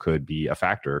who could be a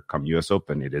factor come US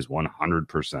Open, it is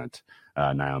 100%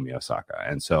 Naomi Osaka.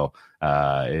 And so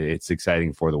it's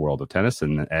exciting for the world of tennis,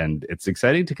 and it's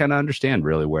exciting to kind of understand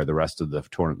really where the rest of the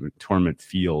tournament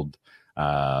field,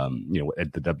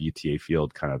 at the WTA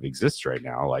field kind of exists right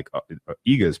now. Like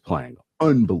Iga is playing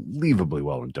unbelievably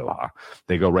well in Doha.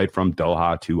 They go right from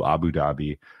Doha to Abu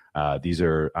Dhabi.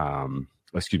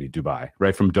 Dubai.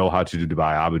 Right from Doha to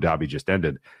Dubai. Abu Dhabi just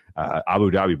ended. Abu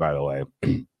Dhabi, by the way,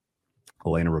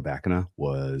 Elena Rybakina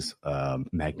was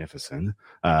magnificent.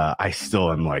 I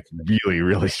still am like really,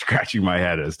 really scratching my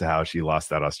head as to how she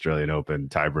lost that Australian Open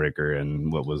tiebreaker,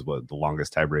 and what was the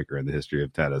longest tiebreaker in the history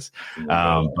of tennis.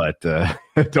 But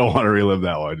don't want to relive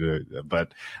that one.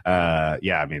 But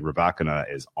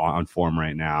Rybakina is on form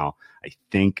right now. I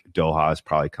think Doha is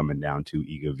probably coming down to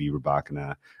Iga v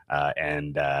Rybakina.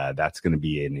 And that's going to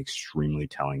be an extremely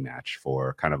telling match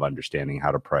for kind of understanding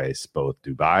how to price both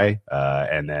Dubai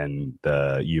and then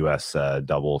the U.S.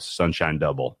 Sunshine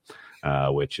Double,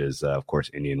 which is, of course,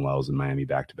 Indian Wells and Miami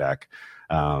back-to-back.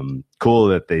 Cool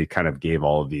that they kind of gave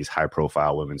all of these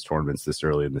high-profile women's tournaments this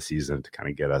early in the season to kind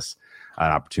of get us an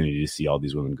opportunity to see all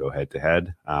these women go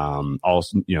head-to-head.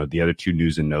 Also, the other two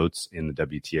news and notes in the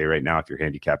WTA right now, if you're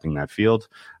handicapping that field,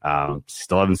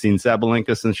 still haven't seen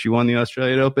Sabalenka since she won the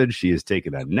Australian Open. She has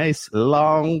taken a nice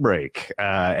long break,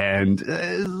 and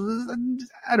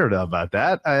I don't know about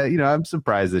that. I'm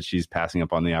surprised that she's passing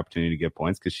up on the opportunity to get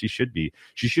points, because she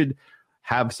should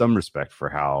have some respect for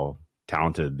how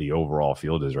talented the overall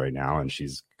field is right now, and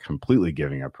she's completely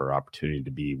giving up her opportunity to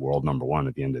be world number one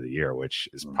at the end of the year, which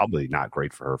is probably not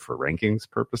great for her for rankings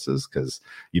purposes, because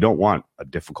you don't want a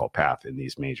difficult path in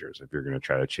these majors if you're going to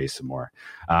try to chase some more.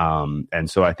 And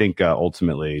so I think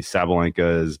ultimately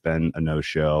Sabalenka has been a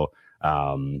no-show.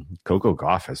 Coco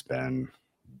Gauff has been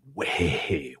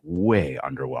way, way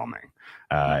underwhelming.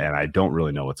 And I don't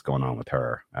really know what's going on with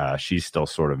her. She's still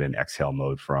sort of in exhale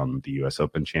mode from the U.S.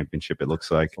 Open Championship, it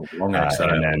looks like.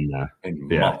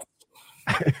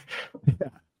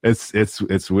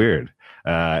 It's weird.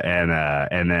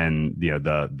 And then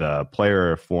the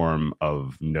player form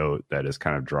of note that is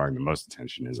kind of drawing the most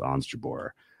attention is Ons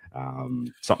Jabeur.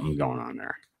 Something going on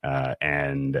there.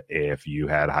 And if you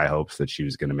had high hopes that she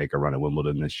was going to make a run at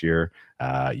Wimbledon this year,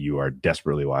 you are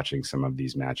desperately watching some of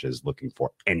these matches looking for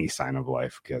any sign of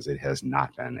life, because it has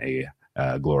not been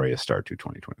a glorious start to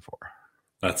 2024.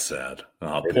 That's sad.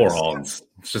 Poor Hans.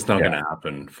 It's just not going to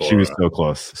happen. She was so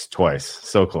close, twice,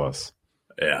 so close.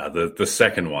 Yeah, the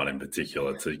second one in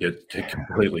particular, to get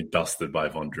completely dusted by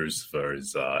Von Drusefer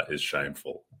is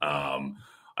shameful.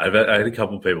 I had a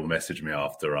couple of people message me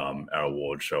after our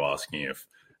award show asking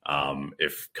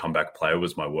if comeback player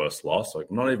was my worst loss.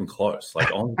 Like, not even close.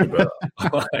 Like, Ons Jabeur,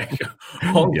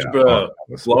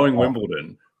 blowing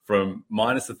Wimbledon from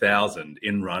minus 1,000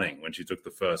 in running when she took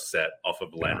the first set off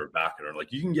of Elena Rybakina. And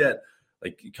like, you can get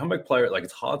comeback player. Like,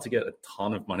 it's hard to get a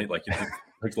ton of money. Like, it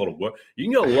takes a lot of work. You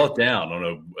can get a lot down on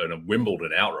a Wimbledon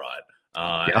outright.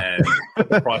 And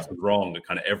the price was wrong at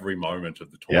kind of every moment of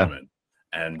the tournament.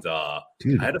 And I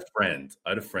had a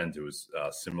friend who was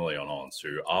similarly on Ons,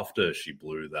 who after she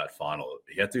blew that final,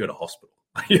 he had to go to hospital.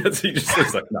 Yeah, so he just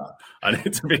looks like, no, I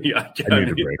need to be, I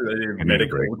need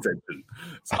medical attention.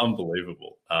 It's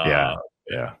unbelievable. Yeah.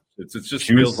 It just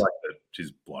feels like that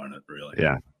she's blown it, really.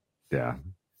 Yeah.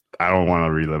 I don't want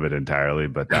to relive it entirely,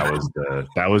 but that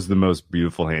was the most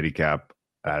beautiful handicap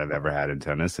I've ever had in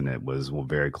tennis, and it was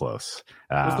very close.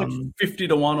 It was like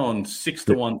 50-1 on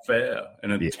 6-1 fair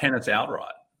and a tennis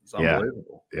outright. It's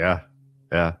unbelievable. Yeah.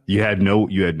 You had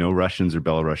no Russians or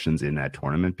Belarusians in that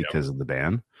tournament because of the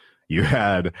ban. You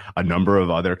had a number of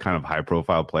other kind of high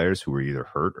profile players who were either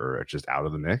hurt or just out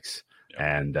of the mix.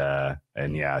 Yeah.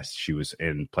 And yeah, she was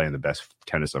playing the best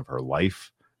tennis of her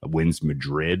life. Wins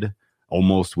Madrid,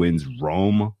 almost wins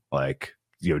Rome. Like,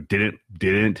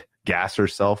 didn't gas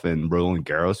herself in Roland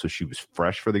Garros, so she was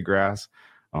fresh for the grass.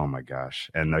 Oh my gosh.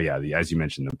 And as you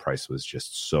mentioned, the price was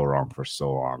just so wrong for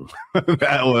so long.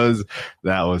 that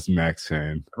was Max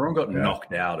Hayne. Everyone got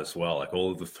knocked out as well. Like,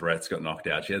 all of the threats got knocked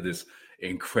out. She had this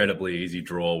incredibly easy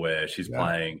draw where she's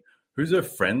playing, who's her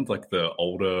friend, like the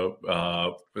older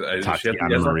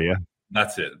Tatiana Maria.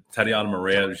 That's it. Tatiana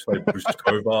Maria. She played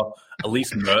Bruskova.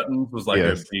 Elise Mertens was like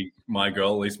my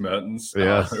girl, Elise Mertens, who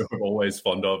I'm always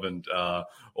fond of, and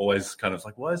always kind of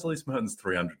like, why is Elise Mertens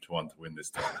 300-1 to win this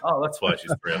time? Oh, that's why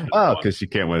she's 300-1. Oh, because she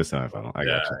can't win a semifinal.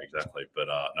 Gotcha. Exactly. But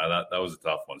no, that was a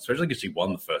tough one, especially because she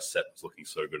won the first set. Was looking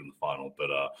so good in the final. But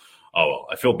oh well,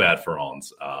 I feel bad for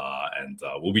Ons, and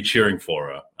we'll be cheering for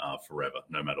her forever,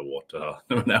 no matter what,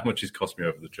 no matter how much she's cost me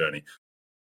over the journey.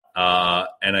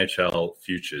 NHL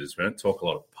futures. We don't talk a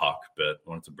lot of puck, but I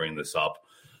wanted to bring this up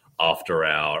after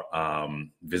our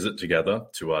visit together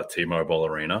to T-Mobile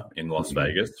Arena in Las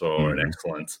Vegas, or an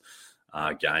excellent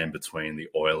game between the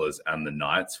Oilers and the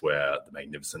Knights, where the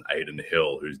magnificent Aiden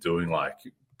Hill, who's doing like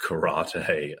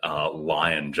karate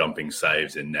lion jumping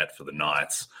saves in net for the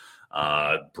Knights,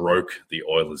 broke the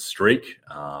Oilers streak,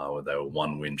 where they were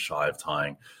one win shy of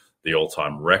tying the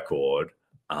all-time record.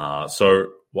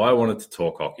 So why I wanted to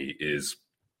talk hockey is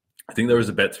I think there is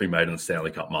a bet to be made in the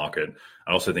Stanley Cup market.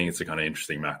 I also think it's a kind of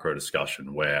interesting macro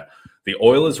discussion where the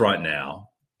Oilers right now,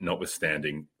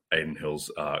 notwithstanding Aiden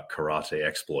Hill's karate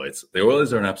exploits, the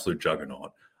Oilers are an absolute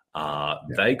juggernaut.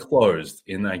 They closed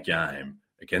in that game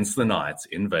against the Knights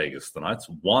in Vegas. The Knights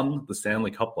won the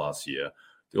Stanley Cup last year.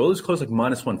 The Oilers closed like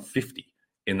minus 150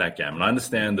 in that game. And I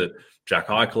understand that Jack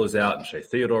Eichel is out and Shea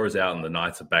Theodore is out and the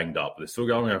Knights are banged up. But they're still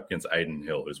going up against Aiden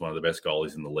Hill, who's one of the best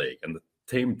goalies in the league. And the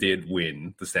team did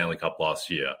win the Stanley Cup last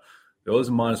year. The Oilers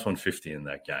are minus 150 in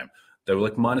that game. They were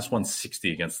like minus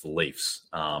 160 against the Leafs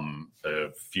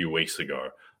a few weeks ago.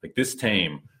 Like, this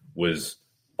team was,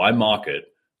 by market,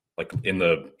 like in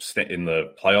the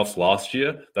playoffs last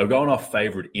year, they were going off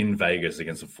favored in Vegas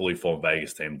against a fully formed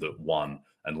Vegas team that won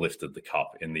and lifted the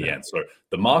cup in the end. So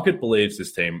the market believes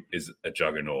this team is a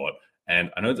juggernaut. And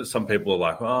I know that some people are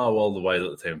like, oh, well, the way that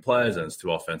the team plays and it's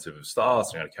too offensive of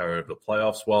starts, they're going to carry over the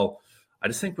playoffs. Well, I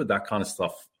just think with that kind of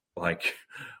stuff, like,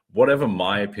 whatever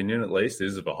my opinion at least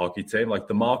is of a hockey team, like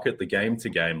the market, the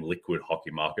game-to-game liquid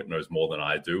hockey market knows more than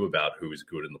I do about who is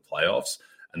good in the playoffs.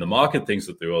 And the market thinks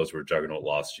that the Oilers were a juggernaut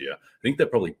last year. I think they're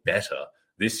probably better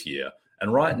this year.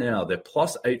 And right now, they're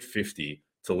plus 850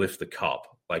 to lift the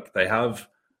cup. Like, they have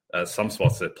some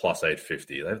spots that are plus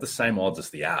 850. They have the same odds as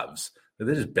the Avs, but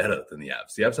they're just better than the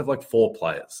Avs. The Avs have like 4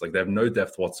 players. Like, they have no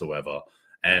depth whatsoever.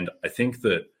 And I think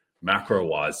that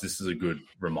macro-wise, this is a good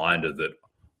reminder that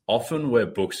often where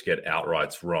books get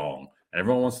outrights wrong, and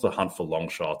everyone wants to hunt for long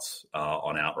shots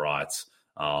on outrights,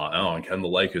 and can the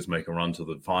Lakers make a run to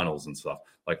the finals and stuff?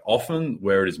 Like, often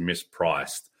where it is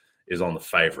mispriced is on the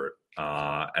favorite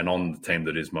and on the team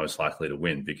that is most likely to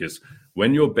win. Because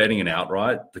when you're betting an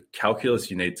outright, the calculus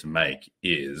you need to make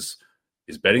is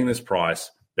betting this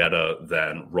price better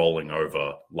than rolling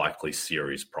over likely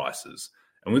series prices?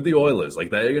 And with the Oilers, like,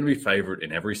 they're going to be favorite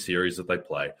in every series that they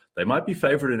play. They might be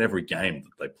favorite in every game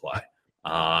that they play.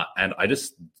 And I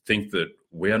just think that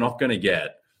we are not going to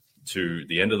get to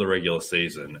the end of the regular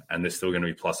season and they're still going to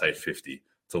be plus 850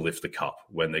 to lift the cup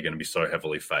when they're going to be so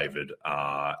heavily favored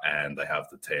and they have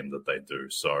the team that they do.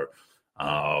 So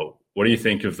what do you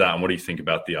think of that? And what do you think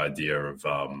about the idea of,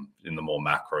 in the more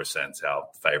macro sense, how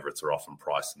favorites are often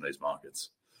priced in these markets?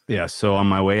 Yeah, so on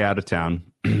my way out of town,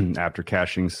 after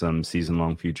cashing some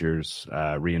season-long futures,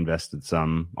 reinvested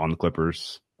some on the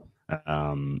Clippers,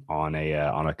 on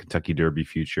a Kentucky Derby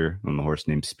future on the horse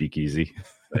named Speakeasy,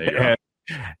 there you go.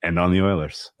 And on the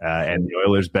Oilers. And the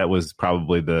Oilers bet was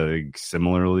probably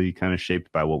similarly kind of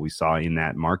shaped by what we saw in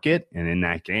that market and in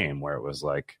that game, where it was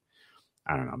like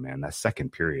I don't know, man. That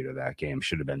second period of that game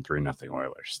should have been 3-0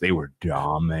 Oilers. They were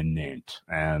dominant,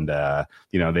 and they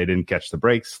didn't catch the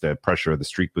breaks. The pressure of the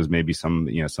streak was maybe some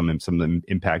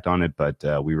impact on it,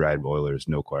 but we ride Oilers,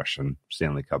 no question.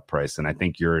 Stanley Cup price, and I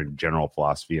think your general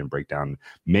philosophy and breakdown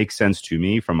makes sense to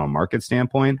me from a market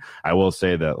standpoint. I will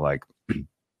say that, like,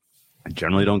 I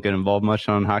generally don't get involved much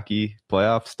on hockey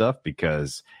playoff stuff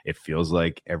because it feels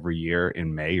like every year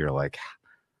in May you're like,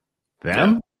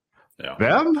 them. Yeah.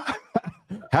 Them?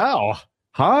 How?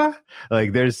 Huh?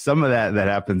 Like, there's some of that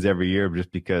happens every year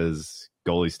just because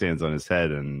goalie stands on his head,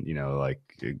 and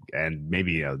and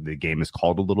maybe the game is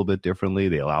called a little bit differently.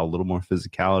 They allow a little more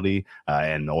physicality.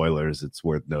 And the Oilers, it's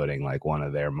worth noting, like, one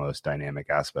of their most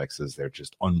dynamic aspects is they're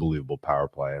just unbelievable power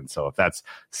play. And so if that's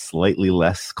slightly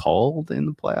less called in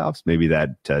the playoffs, maybe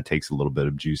that takes a little bit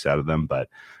of juice out of them. But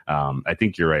I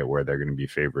think you're right, where they're going to be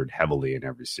favored heavily in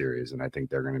every series, and I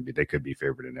think they could be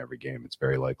favored in every game. It's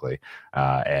very likely.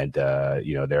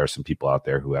 There are some people out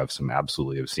there who have some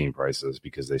absolutely obscene prices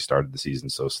because they started the season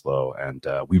so slow, and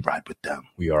we ride with them.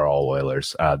 We are all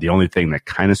Oilers. The only thing that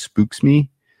kind of spooks me,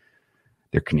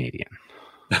 they're Canadian.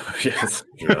 Yes,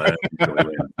 but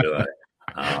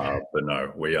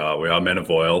no, we are men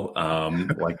of oil.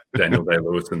 Like Daniel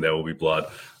Day-Lewis, and there will be blood.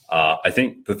 I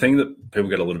think the thing that people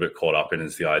get a little bit caught up in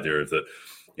is the idea of that,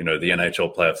 the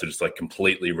NHL playoffs are just like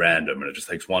completely random, and it just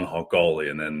takes one hot goalie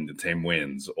and then the team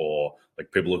wins. Or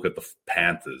like people look at the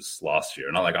Panthers last year,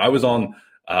 and I was on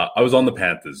the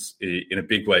Panthers in a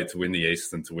big way to win the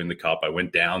East and to win the Cup. I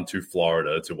went down to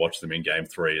Florida to watch them in Game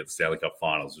 3 at the Stanley Cup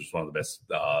Finals, which is one of the best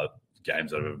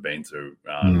games I've ever been to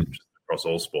just across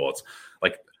all sports.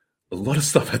 Like, a lot of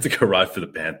stuff had to go right for the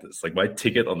Panthers. Like, my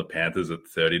ticket on the Panthers at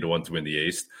 30-1 to win the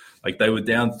East, like, they were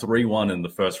down 3-1 in the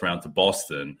first round to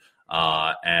Boston.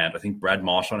 And I think Brad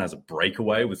Marchand has a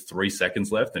breakaway with 3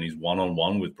 seconds left, and he's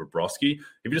 1-on-1 with Bobrovsky.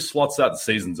 If he just slots out, the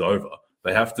season's over.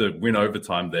 They have to win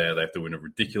overtime there. They have to win a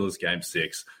ridiculous Game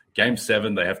 6. Game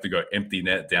 7, they have to go empty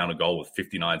net down a goal with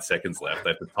 59 seconds left. They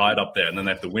have to tie it up there, and then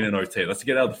they have to win an OT. That's to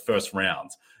get out of the first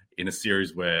round in a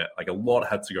series where, like, a lot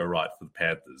had to go right for the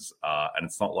Panthers. And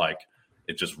it's not like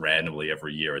it just randomly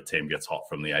every year a team gets hot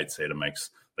from the 8th seed and makes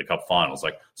the Cup Finals.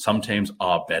 Like, some teams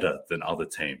are better than other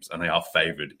teams, and they are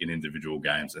favored in individual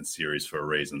games and series for a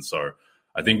reason. So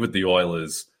I think with the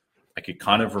Oilers, like, it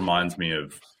kind of reminds me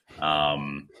of,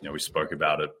 we spoke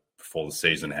about it before the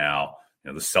season, how,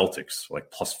 the Celtics were like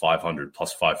plus 500,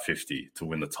 plus 550 to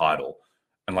win the title.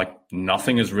 And, like,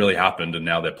 nothing has really happened, and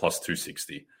now they're plus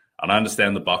 260. And I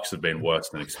understand the Bucks have been worse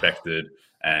than expected,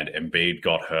 and Embiid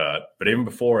got hurt. But even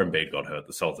before Embiid got hurt,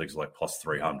 the Celtics were like plus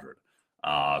 300.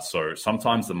 So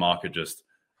sometimes the market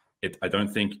I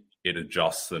don't think it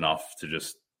adjusts enough to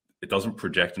it doesn't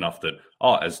project enough that,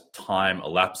 as time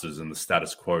elapses and the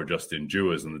status quo just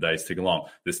endures and the days tick along,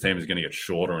 this team is going to get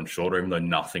shorter and shorter, even though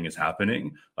nothing is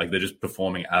happening. Like, they're just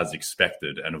performing as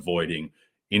expected and avoiding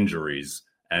injuries.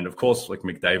 And of course, like,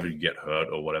 McDavid could get hurt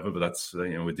or whatever, but that's,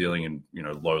 we're dealing in,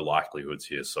 low likelihoods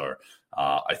here. So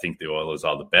I think the Oilers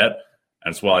are the bet.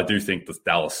 And it's why I do think the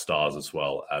Dallas Stars as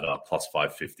well at plus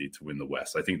 550 to win the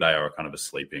West. I think they are kind of they're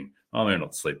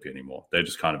not sleepy anymore. They're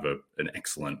just kind of an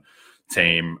excellent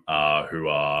team who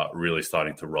are really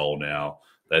starting to roll now.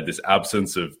 They had this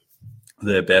absence of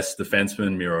their best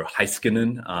defenseman, Miro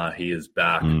Heiskanen. He is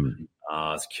back.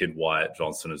 As Kid Wyatt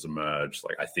Johnson has emerged.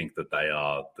 Like, I think that they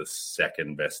are the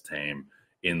second best team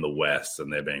in the West,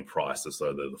 and they're being priced as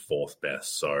though they're the fourth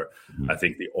best. So I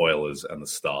think the Oilers and the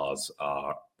Stars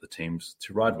are the teams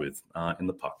to ride with in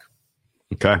the puck.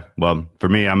 Okay. Well, for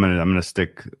me, I'm gonna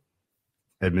stick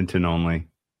Edmonton only.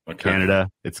 Okay.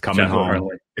 Canada, it's coming home.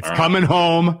 Only. It's coming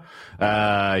home.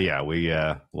 We'll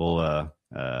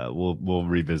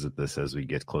revisit this as we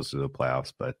get closer to the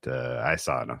playoffs, but I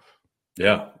saw enough.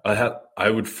 Yeah, I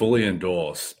would fully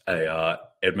endorse a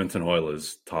Edmonton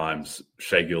Oilers times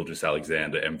Shai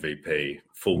Gilgeous-Alexander MVP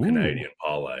full Canadian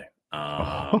parlay.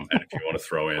 And if you want to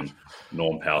throw in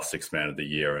Norm Powell 6th Man of the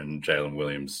Year and Jalen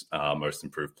Williams Most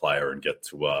Improved Player and get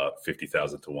to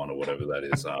 50,000 to 1 or whatever that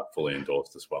is, fully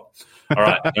endorsed as well. All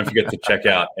right, don't forget to check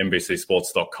out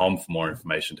NBCSports.com for more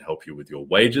information to help you with your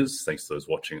wagers. Thanks to those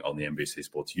watching on the NBC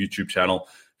Sports YouTube channel.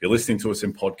 If you're listening to us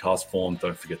in podcast form,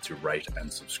 don't forget to rate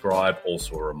and subscribe.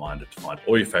 Also a reminder to find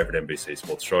all your favorite NBC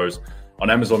Sports shows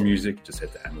on Amazon Music. Just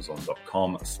head to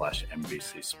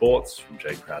amazon.com/NBC Sports. From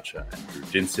Jay Croucher and Drew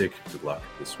Dinsick, good luck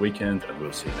this weekend, and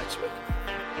we'll see you next week.